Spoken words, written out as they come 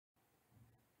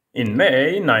In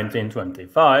May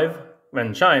 1925,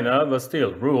 when China was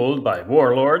still ruled by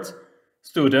warlords,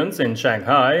 students in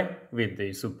Shanghai, with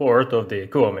the support of the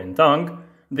Kuomintang,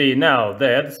 the now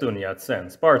dead Sun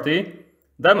Yat-sen's party,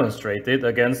 demonstrated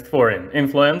against foreign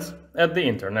influence at the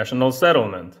international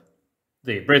settlement.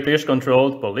 The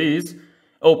British-controlled police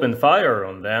opened fire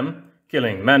on them,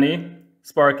 killing many,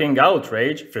 sparking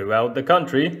outrage throughout the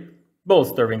country,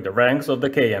 bolstering the ranks of the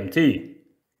KMT.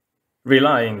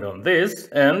 Relying on this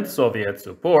and Soviet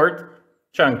support,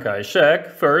 Chiang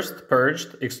Kai-shek first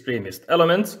purged extremist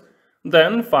elements,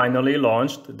 then finally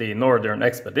launched the Northern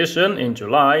Expedition in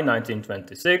July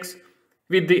 1926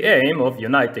 with the aim of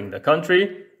uniting the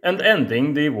country and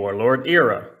ending the Warlord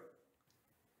Era.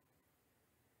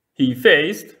 He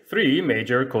faced three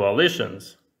major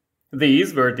coalitions.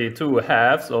 These were the two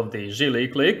halves of the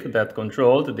Zhili clique that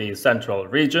controlled the central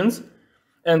regions,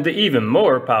 and the even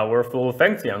more powerful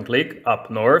Fengtian clique up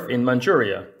north in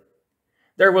Manchuria.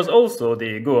 There was also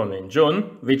the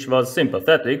Kuomintang, which was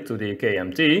sympathetic to the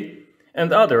KMT,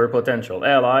 and other potential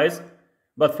allies,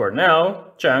 but for now,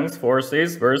 Chiang's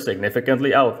forces were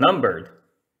significantly outnumbered.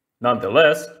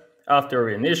 Nonetheless, after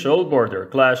initial border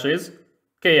clashes,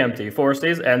 KMT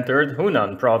forces entered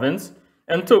Hunan province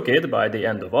and took it by the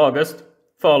end of August,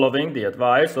 following the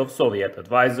advice of Soviet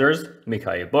advisors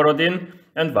Mikhail Borodin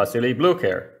and Vasily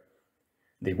Blucher.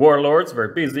 The warlords were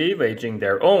busy waging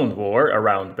their own war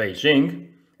around Beijing,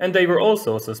 and they were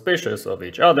also suspicious of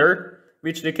each other,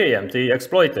 which the KMT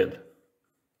exploited.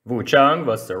 Wuchang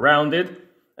was surrounded,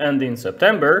 and in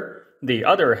September, the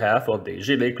other half of the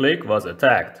Zhili clique was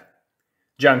attacked.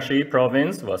 Jiangxi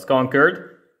province was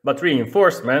conquered, but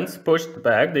reinforcements pushed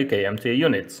back the KMT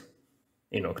units.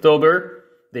 In October,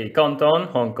 the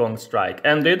Canton-Hong Kong strike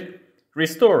ended,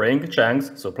 restoring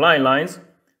Chiang's supply lines,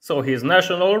 so his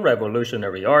National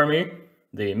Revolutionary Army,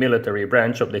 the military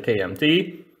branch of the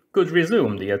KMT, could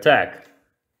resume the attack.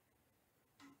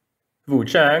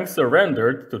 Wuchang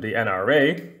surrendered to the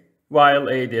NRA, while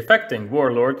a defecting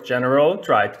warlord general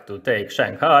tried to take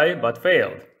Shanghai but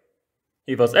failed.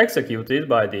 He was executed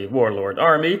by the Warlord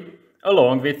Army,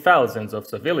 along with thousands of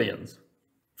civilians.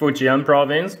 Fujian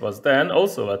province was then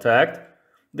also attacked.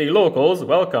 The locals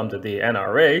welcomed the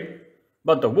NRA,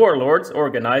 but the warlords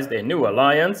organized a new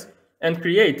alliance and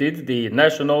created the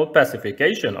National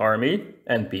Pacification Army,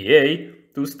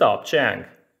 NPA, to stop Chiang.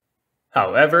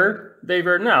 However, they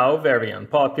were now very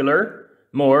unpopular.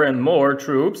 More and more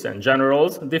troops and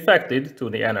generals defected to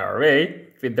the NRA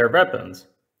with their weapons.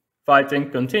 Fighting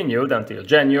continued until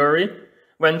January,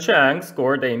 when Chiang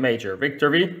scored a major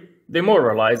victory,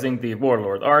 demoralizing the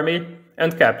Warlord Army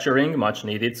and capturing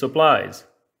much-needed supplies.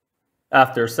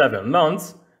 After 7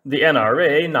 months, the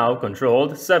NRA now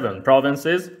controlled 7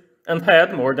 provinces and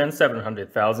had more than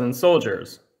 700,000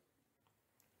 soldiers.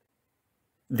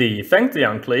 The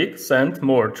Fengtian clique sent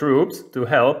more troops to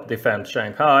help defend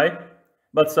Shanghai,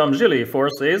 but some Zhili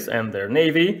forces and their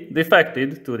navy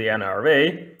defected to the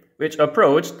NRA, which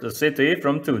approached the city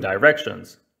from 2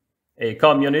 directions. A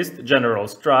communist general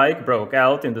strike broke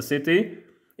out in the city.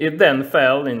 It then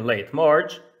fell in late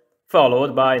March,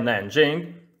 followed by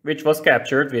Nanjing, which was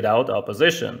captured without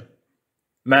opposition.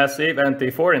 Massive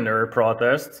anti-foreigner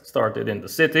protests started in the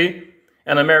city.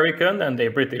 An American and a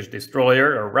British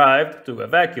destroyer arrived to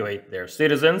evacuate their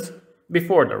citizens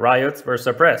before the riots were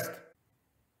suppressed.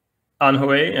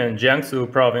 Anhui and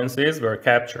Jiangsu provinces were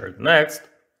captured next,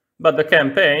 but the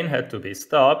campaign had to be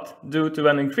stopped due to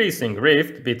an increasing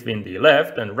rift between the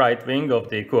left and right wing of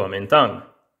the Kuomintang.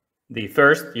 The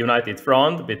first united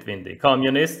front between the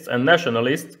communists and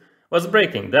nationalists was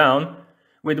breaking down,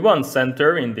 with one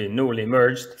center in the newly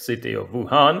merged city of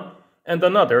Wuhan and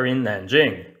another in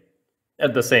Nanjing.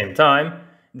 At the same time,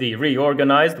 the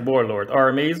reorganized warlord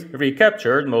armies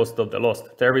recaptured most of the lost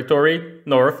territory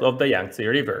north of the Yangtze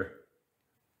River.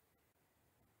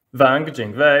 Wang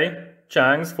Jingwei,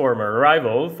 Chiang's former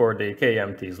rival for the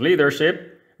KMT's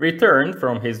leadership, returned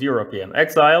from his European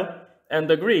exile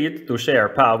and agreed to share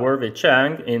power with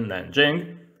Chiang in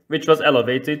Nanjing, which was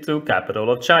elevated to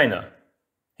capital of China.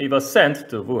 He was sent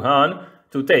to Wuhan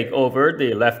to take over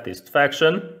the leftist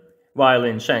faction, while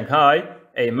in Shanghai,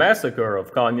 a massacre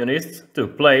of communists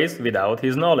took place without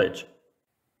his knowledge.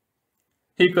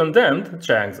 He condemned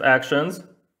Chiang's actions,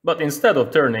 but instead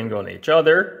of turning on each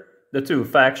other, the 2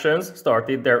 factions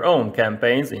started their own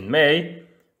campaigns in May,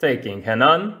 taking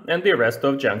Henan and the rest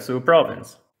of Jiangsu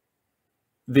province.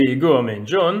 The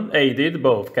Kuomintang aided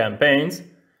both campaigns,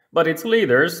 but its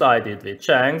leaders sided with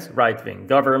Chiang's right-wing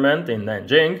government in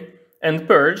Nanjing and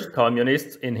purged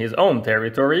communists in his own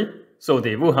territory, so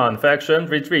the Wuhan faction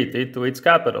retreated to its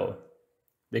capital.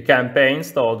 The campaign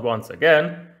stalled once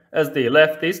again as the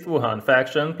leftist Wuhan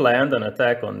faction planned an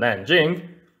attack on Nanjing,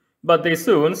 but they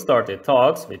soon started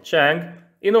talks with Chiang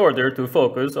in order to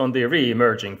focus on the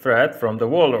re-emerging threat from the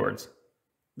warlords.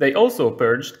 They also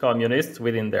purged communists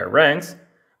within their ranks,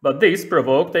 but this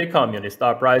provoked a communist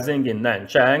uprising in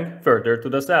Nanchang further to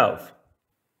the south.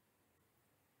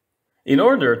 In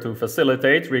order to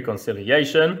facilitate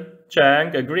reconciliation,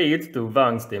 Chiang agreed to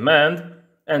Wang's demand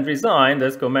and resigned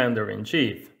as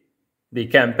commander-in-chief. The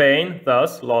campaign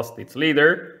thus lost its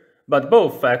leader, but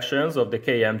both factions of the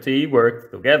KMT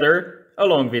worked together,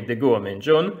 along with the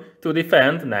Kuomintang, to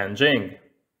defend Nanjing.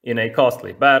 In a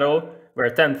costly battle, where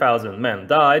 10,000 men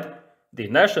died, the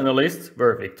nationalists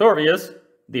were victorious,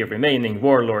 the remaining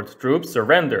warlord troops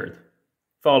surrendered.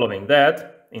 Following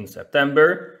that, in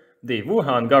September, the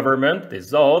Wuhan government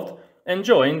dissolved and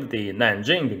joined the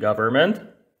Nanjing government,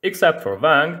 except for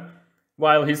Wang,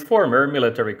 while his former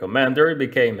military commander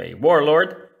became a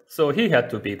warlord, so he had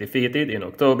to be defeated in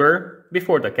October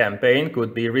before the campaign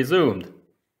could be resumed.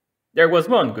 There was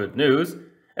one good news,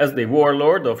 as the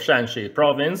warlord of Shanxi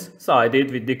province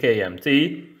sided with the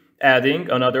KMT,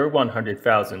 adding another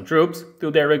 100,000 troops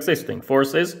to their existing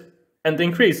forces and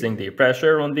increasing the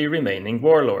pressure on the remaining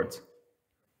warlords.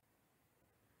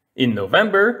 In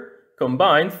November,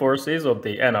 combined forces of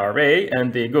the NRA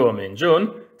and the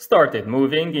Kuomintang started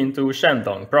moving into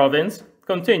Shandong province,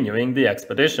 continuing the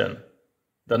expedition.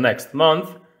 The next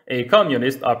month, a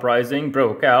communist uprising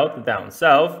broke out down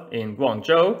south in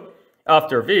Guangzhou,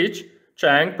 after which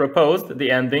Chiang proposed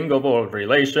the ending of all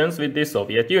relations with the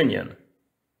Soviet Union.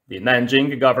 The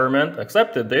Nanjing government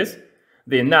accepted this.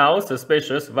 The now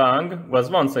suspicious Wang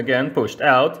was once again pushed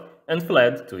out and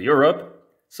fled to Europe,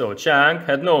 so Chiang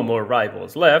had no more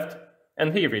rivals left,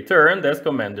 and he returned as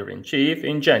commander-in-chief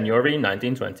in January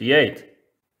 1928.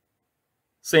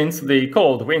 Since the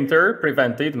cold winter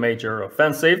prevented major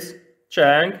offensives,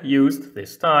 Chiang used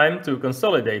this time to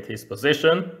consolidate his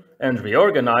position and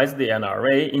reorganize the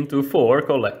NRA into 4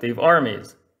 collective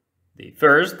armies. The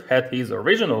first had his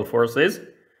original forces,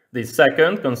 the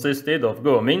second consisted of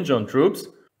Kuomintang troops,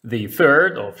 the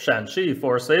third of Shanxi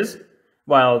forces,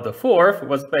 while the fourth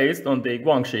was based on the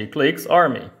Guangxi clique's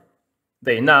army.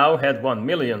 They now had 1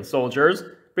 million soldiers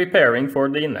preparing for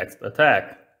the next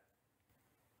attack.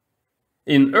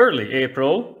 In early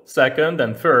April, 2nd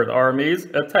and 3rd armies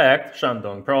attacked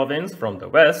Shandong province from the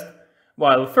west,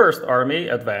 while 1st Army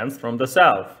advanced from the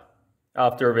south.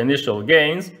 After initial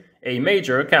gains, a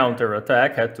major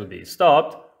counterattack had to be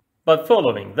stopped, but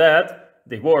following that,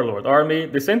 the Warlord Army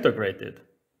disintegrated.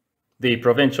 The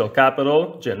provincial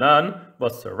capital, Jinan,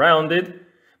 was surrounded,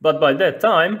 but by that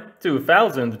time,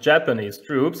 2,000 Japanese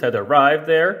troops had arrived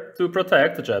there to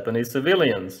protect Japanese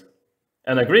civilians.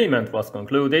 An agreement was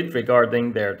concluded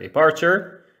regarding their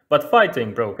departure, but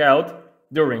fighting broke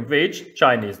out, during which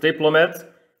Chinese diplomats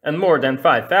and more than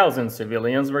 5,000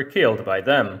 civilians were killed by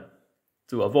them.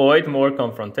 To avoid more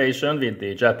confrontation with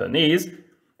the Japanese,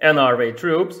 NRA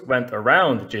troops went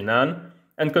around Jinan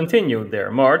and continued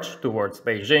their march towards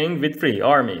Beijing with 3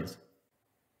 armies.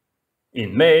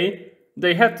 In May,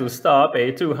 they had to stop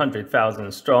a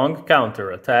 200,000-strong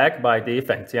counterattack by the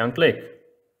Fengtian clique.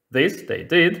 This they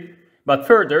did, but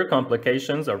further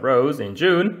complications arose in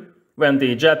June when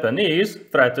the Japanese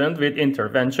threatened with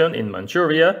intervention in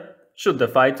Manchuria should the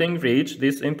fighting reach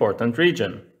this important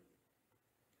region.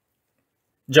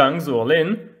 Zhang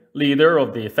Zuolin, leader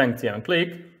of the Fengtian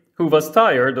clique, who was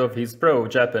tired of his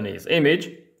pro-Japanese image,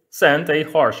 sent a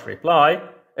harsh reply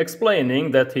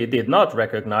explaining that he did not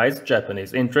recognize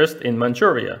Japanese interest in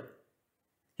Manchuria.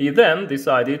 He then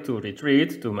decided to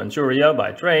retreat to Manchuria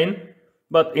by train,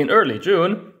 but in early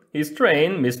June, his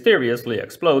train mysteriously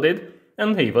exploded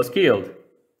and he was killed.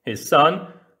 His son,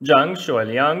 Zhang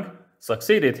Shuiliang,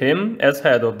 succeeded him as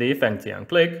head of the Fengtian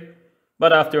clique,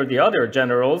 but after the other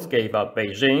generals gave up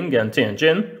Beijing and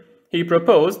Tianjin, he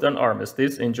proposed an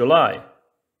armistice in July.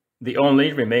 The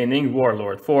only remaining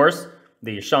warlord force,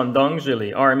 the Shandong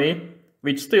Zhili army,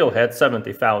 which still had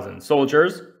 70,000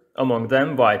 soldiers, among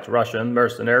them white Russian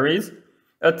mercenaries,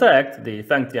 attacked the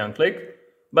Fengtian clique,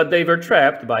 but they were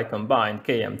trapped by combined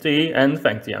KMT and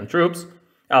Fengtian troops,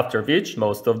 after which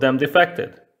most of them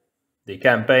defected. The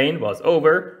campaign was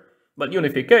over, but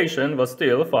unification was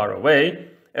still far away,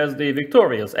 as the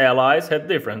victorious allies had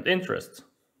different interests.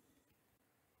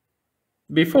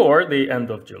 Before the end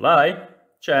of July,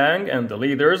 Chiang and the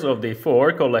leaders of the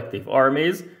 4 collective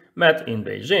armies met in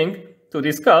Beijing to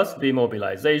discuss the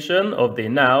mobilization of the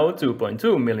now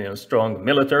 2.2 million strong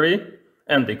military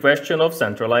and the question of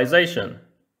centralization.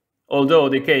 Although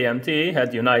the KMT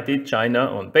had united China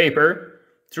on paper,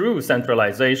 true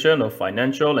centralization of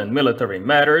financial and military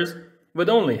matters would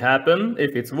only happen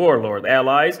if its warlord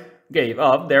allies gave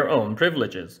up their own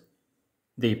privileges.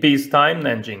 The peacetime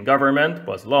Nanjing government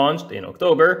was launched in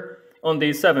October on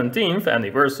the 17th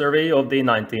anniversary of the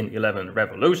 1911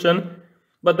 revolution,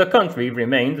 but the country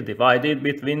remained divided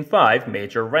between 5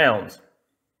 major realms.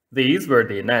 These were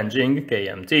the Nanjing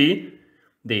KMT,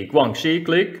 the Guangxi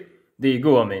clique, the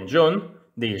Kuomintang,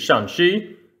 the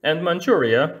Shanxi, and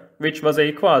Manchuria, which was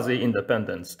a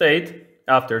quasi-independent state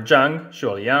after Zhang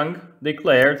Shuoliang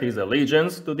declared his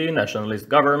allegiance to the nationalist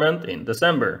government in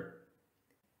December.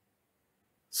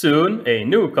 Soon, a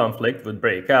new conflict would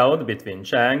break out between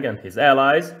Chiang and his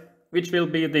allies, which will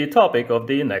be the topic of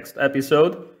the next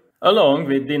episode, along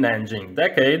with the Nanjing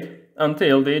Decade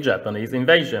until the Japanese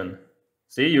invasion.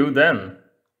 See you then!